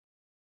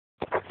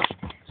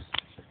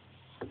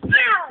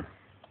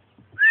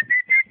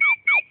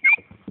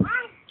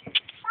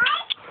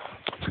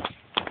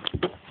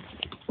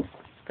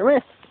Come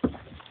here.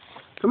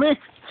 Come here.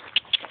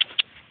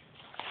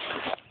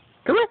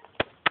 Come here.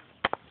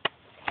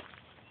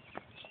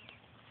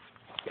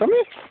 Come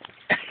here.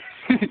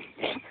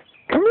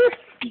 Come here.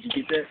 Did you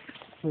get that?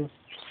 Yeah.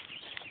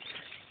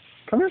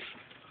 Come here.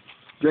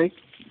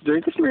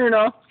 Drink the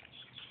Smirnoff.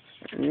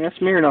 Yeah,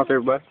 Smirnoff,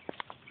 everybody.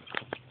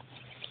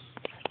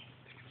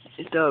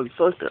 This dog's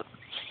fucked up.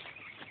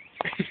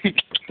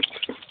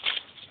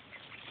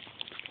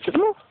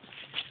 Come on.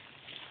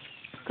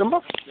 Come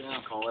on. Sit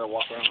down, Colin. Let her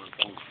walk around on the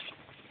phone.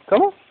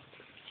 Come on.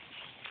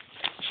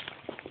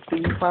 See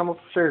you climb up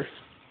the stairs.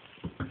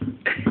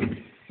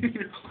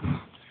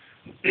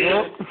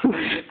 Yep.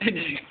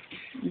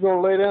 You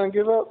gonna lay down and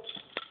give up?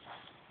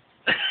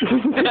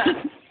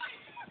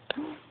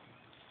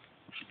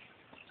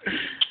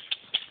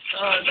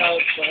 Oh, no,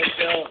 it's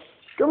out.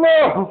 Come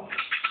on!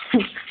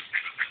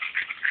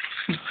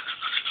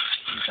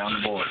 Down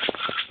the board.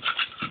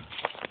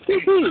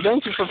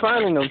 Thank you for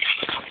finding them.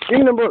 Give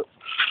me the book.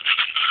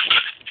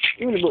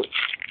 Give me the book.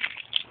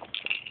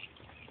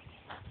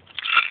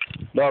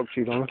 Dog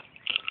shit on her.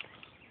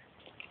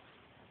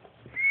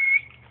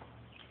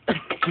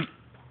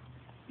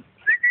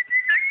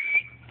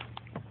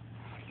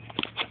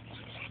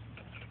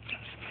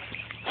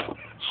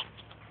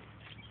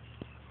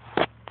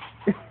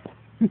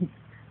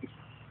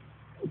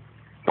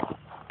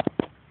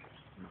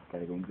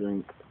 Gotta go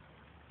drink.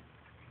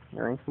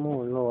 Drink some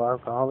more, little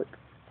alcoholic.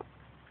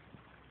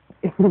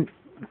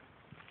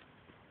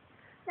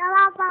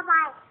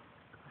 Bye-bye.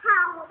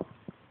 How?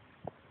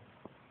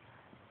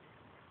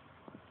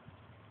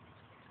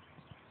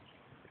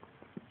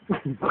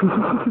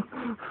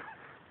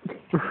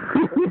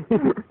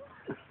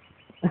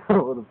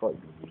 What the fuck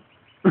did you?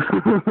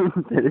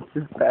 Did it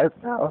just pass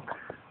out?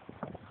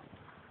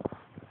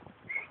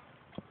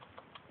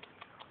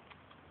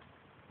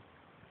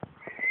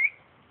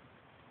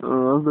 I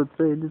was about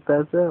to say, it just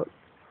passed out.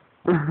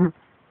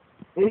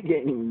 It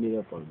can't even get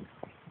up on me.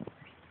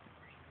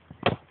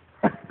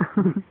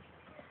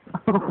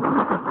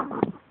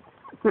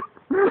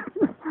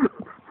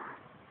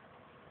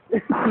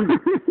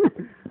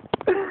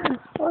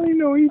 I don't even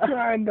know why you're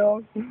trying,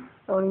 dog. I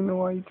don't even know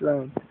why you're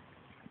trying.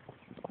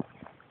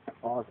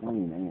 Oh, it's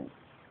only an ant.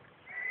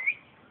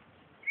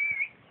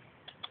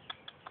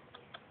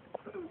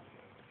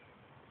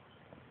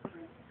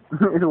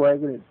 It's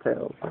wagging its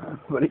tail,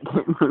 but it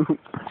can't move.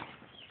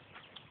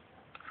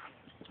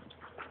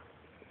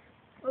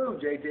 Oh,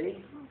 JT.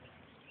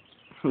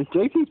 Is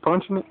JT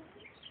punching it?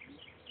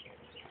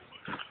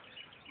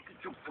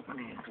 Get your fucking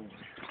hands over.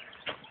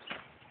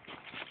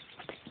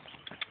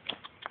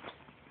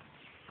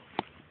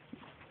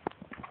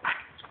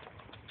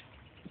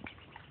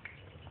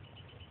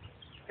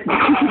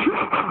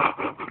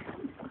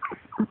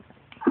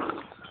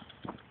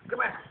 Come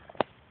here.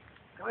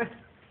 Come here.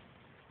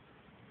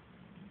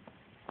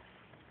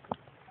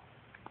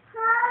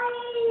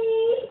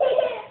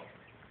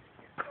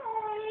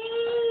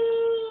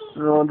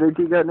 No, JT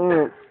got an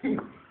ant. You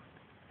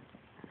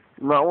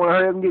might want to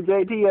hurry up and get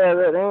JT out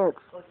of that ant.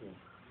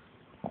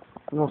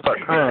 I'm going to start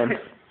crying. Let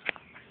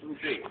me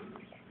see.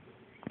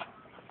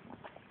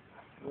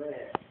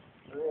 Where?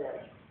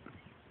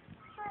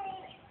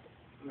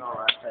 All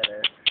right, fat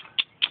ass.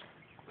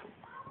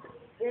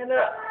 Stand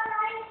up.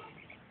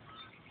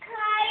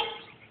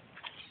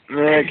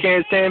 Yeah, I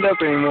can't stand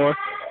up anymore.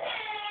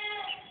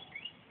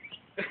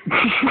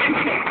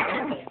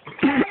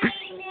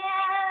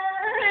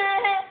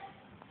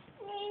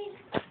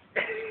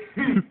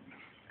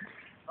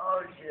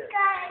 Oh, shit.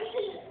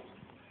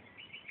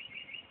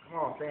 Come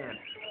on, stand.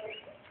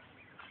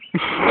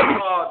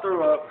 Oh, I threw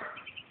up.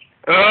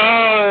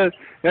 Oh,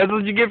 that's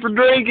what you get for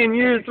drinking.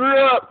 You just threw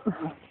up.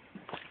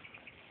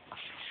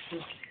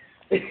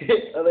 I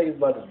think it's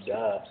about to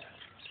die.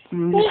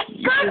 You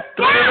just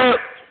threw up.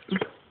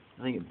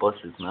 I think it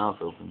busted its mouth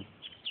open.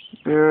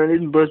 Yeah, it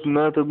didn't bust his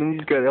mouth open. He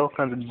just got all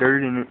kinds of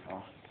dirt in it.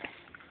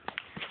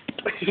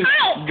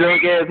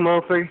 Drunk ass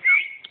motherfucker.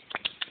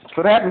 That's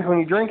what happens when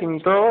you drink and you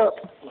throw up.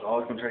 Oh,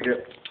 it's gonna drink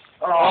it.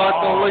 Oh,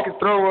 it's gonna lick and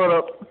throw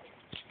up.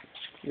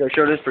 You gotta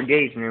show this for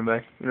gays and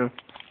everybody. You know,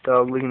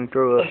 dog licking and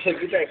throw up.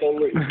 Get that go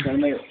lick.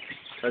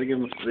 Try to give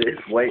him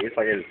its weight. It's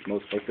like at its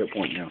most fucked up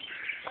point now.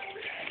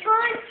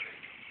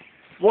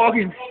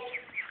 Walking.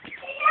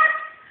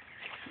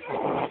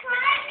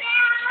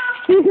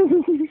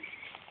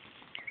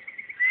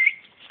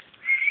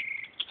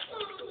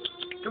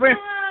 Come here.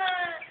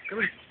 Come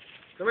here.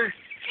 Come here.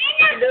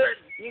 You can do it.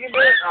 You can do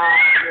it. Oh,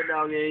 good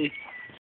doggy.